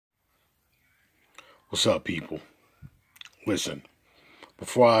What's up, people? Listen,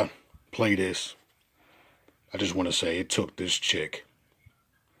 before I play this, I just want to say it took this chick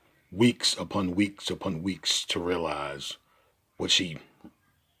weeks upon weeks upon weeks to realize what she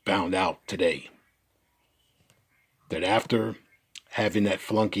found out today. That after having that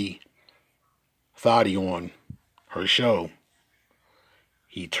flunky thotty on her show,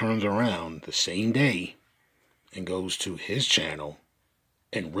 he turns around the same day and goes to his channel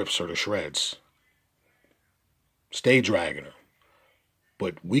and rips her to shreds. Stay dragging her.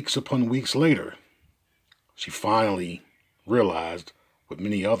 But weeks upon weeks later, she finally realized what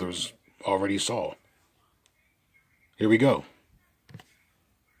many others already saw. Here we go.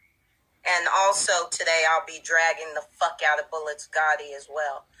 And also today I'll be dragging the fuck out of Bulletz Gotti as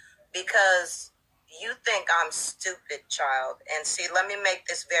well. Because you think I'm stupid, child. And see, let me make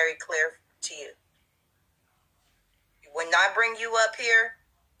this very clear to you. When I bring you up here,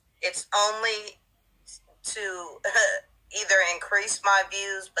 it's only to either increase my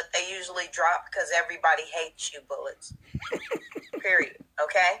views, but they usually drop because everybody hates you, Bulletz. Period.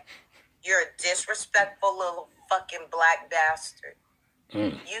 Okay? You're a disrespectful little fucking black bastard.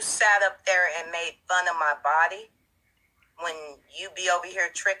 You sat up there and made fun of my body when you be over here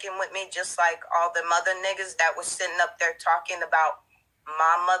tricking with me, just like all the mother niggas that was sitting up there talking about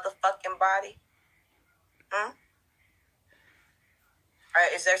my motherfucking body.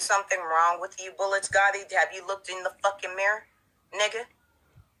 Alright, is there something wrong with you, Bulletz Gotti? Have you looked in the fucking mirror, nigga?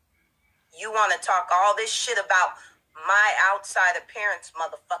 You want to talk all this shit about my outside appearance,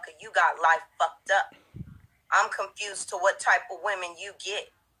 motherfucker. You got life fucked up. I'm confused to what type of women you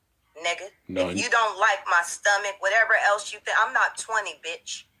get, nigga. None. If you don't like my stomach, whatever else you think, I'm not 20,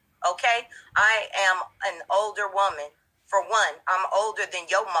 bitch. Okay? I am an older woman. For one, I'm older than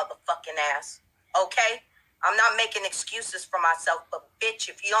your motherfucking ass. Okay? I'm not making excuses for myself, but bitch,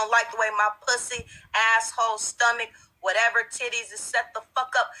 if you don't like the way my pussy, asshole, stomach, whatever titties is set the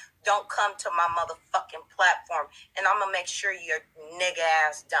fuck up, don't come to my motherfucking platform. And I'm gonna make sure your nigga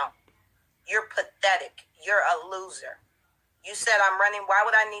ass don't. You're pathetic. You're a loser. You said I'm running. Why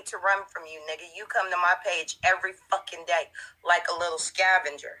would I need to run from you, nigga? You come to my page every fucking day like a little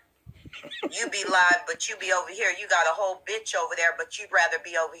scavenger. You be live, but you be over here. You got a whole bitch over there, but you'd rather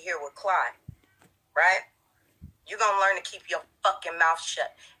be over here with Clyde. Right? You're going to learn to keep your fucking mouth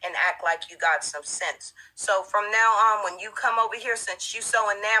shut and act like you got some sense. So from now on, when you come over here, since you so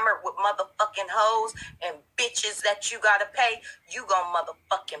enamored with motherfucking hoes and bitches that you got to pay, you going to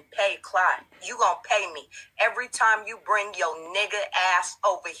motherfucking pay Clyde. You going to pay me every time you bring your nigga ass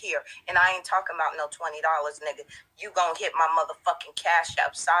over here. And I ain't talking about no $20, nigga. You going to hit my motherfucking cash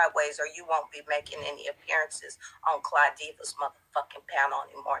app sideways or you won't be making any appearances on Clyde Diva's motherfucking panel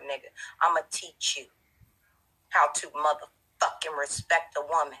anymore, nigga. I'm going to teach you how to motherfucking respect a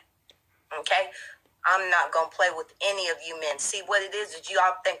woman, okay? I'm not gonna play with any of you men. See, what it is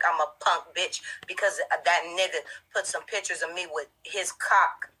y'all think I'm a punk bitch because that nigga put some pictures of me with his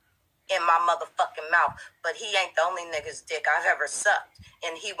cock in my motherfucking mouth. But he ain't the only nigga's dick I've ever sucked,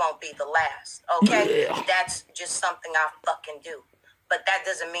 and he won't be the last, okay? Yeah. That's just something I fucking do. But that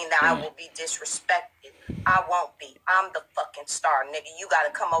doesn't mean that I will be disrespected. I won't be. I'm the fucking star, nigga. You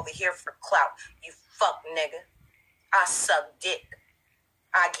gotta come over here for clout, you fuck nigga. I suck dick.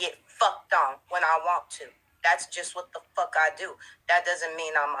 I get fucked on when I want to. That's just what the fuck I do. That doesn't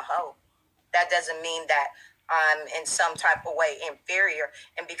mean I'm a hoe. That doesn't mean that I'm in some type of way inferior.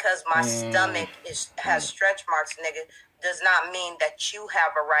 And because my stomach has stretch marks, nigga, does not mean that you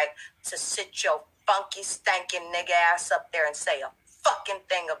have a right to sit your funky, stankin' nigga ass up there and say a fucking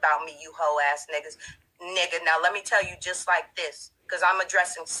thing about me, you hoe ass niggas. Nigga, now let me tell you just like this. Because I'm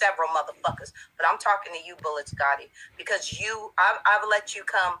addressing several motherfuckers. But I'm talking to you, Bulletz Gotti. Because I've let you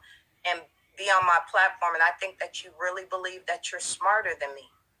come and be on my platform. And I think that you really believe that you're smarter than me.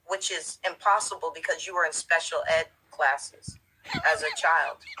 Which is impossible because you were in special ed classes as a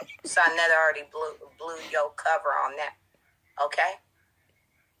child. Sonetta already blew your cover on that. Okay?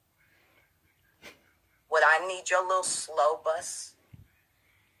 What I need your little slow bus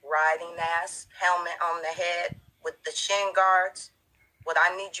riding ass, helmet on the head with the shin guards. What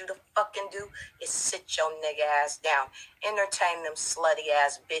I need you to fucking do is sit your nigga ass down. Entertain them slutty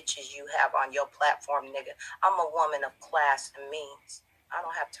ass bitches you have on your platform, nigga. I'm a woman of class and means. I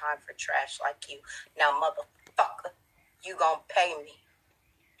don't have time for trash like you. Now, motherfucker, you gonna pay me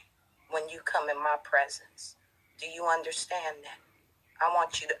when you come in my presence. Do you understand that? I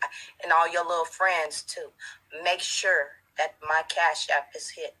want you to, and all your little friends too, make sure that my cash app is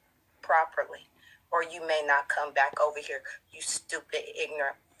hit properly. Or you may not come back over here, you stupid,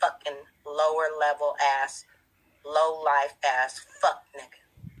 ignorant, fucking lower level ass, low life ass, fuck nigga.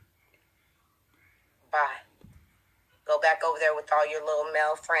 with all your little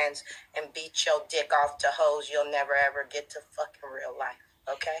male friends and beat your dick off to hoes you'll never ever get to fucking real life.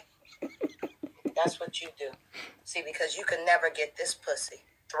 Okay? That's what you do. See, because you can never get this pussy.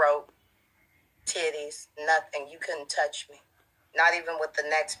 Throat, titties, nothing. You couldn't touch me. Not even with the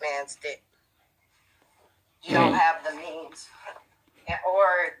next man's dick. You don't have the means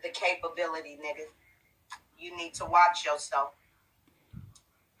or the capability, nigga. You need to watch yourself.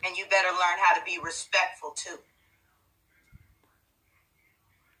 And you better learn how to be respectful, too.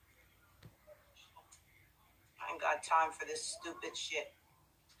 I ain't got time for this stupid shit.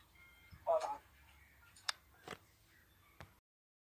 Hold on.